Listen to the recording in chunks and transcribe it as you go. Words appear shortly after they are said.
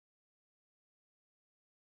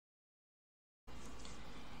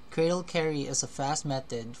Cradle carry is a fast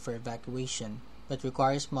method for evacuation, but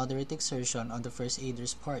requires moderate exertion on the first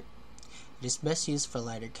aider's part. It is best used for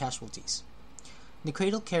lighter casualties. The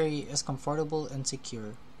cradle carry is comfortable and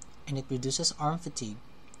secure, and it reduces arm fatigue.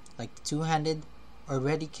 Like the two-handed or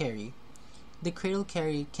ready carry, the cradle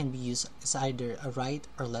carry can be used as either a right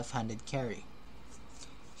or left-handed carry.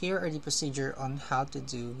 Here are the procedure on how to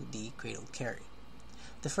do the cradle carry.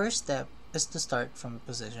 The first step is to start from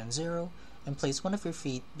position 0 and place one of your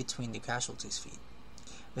feet between the casualty's feet,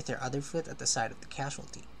 with your other foot at the side of the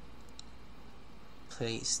casualty.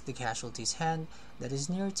 Place the casualty's hand that is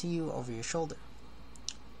near to you over your shoulder.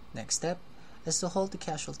 Next step is to hold the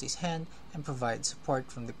casualty's hand and provide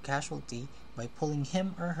support from the casualty by pulling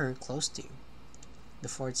him or her close to you. The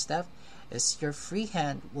fourth step is your free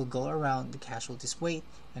hand will go around the casualty's waist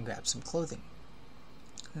and grab some clothing.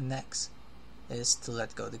 The next is to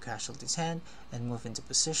let go of the casualty's hand and move into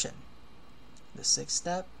position. The sixth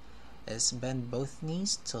step is bend both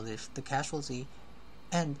knees to lift the casualty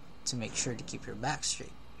and to make sure to keep your back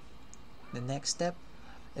straight. The next step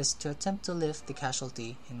is to attempt to lift the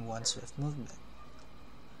casualty in one swift movement.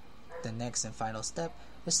 The next and final step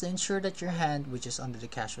is to ensure that your hand, which is under the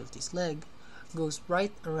casualty's leg, goes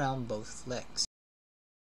right around both legs.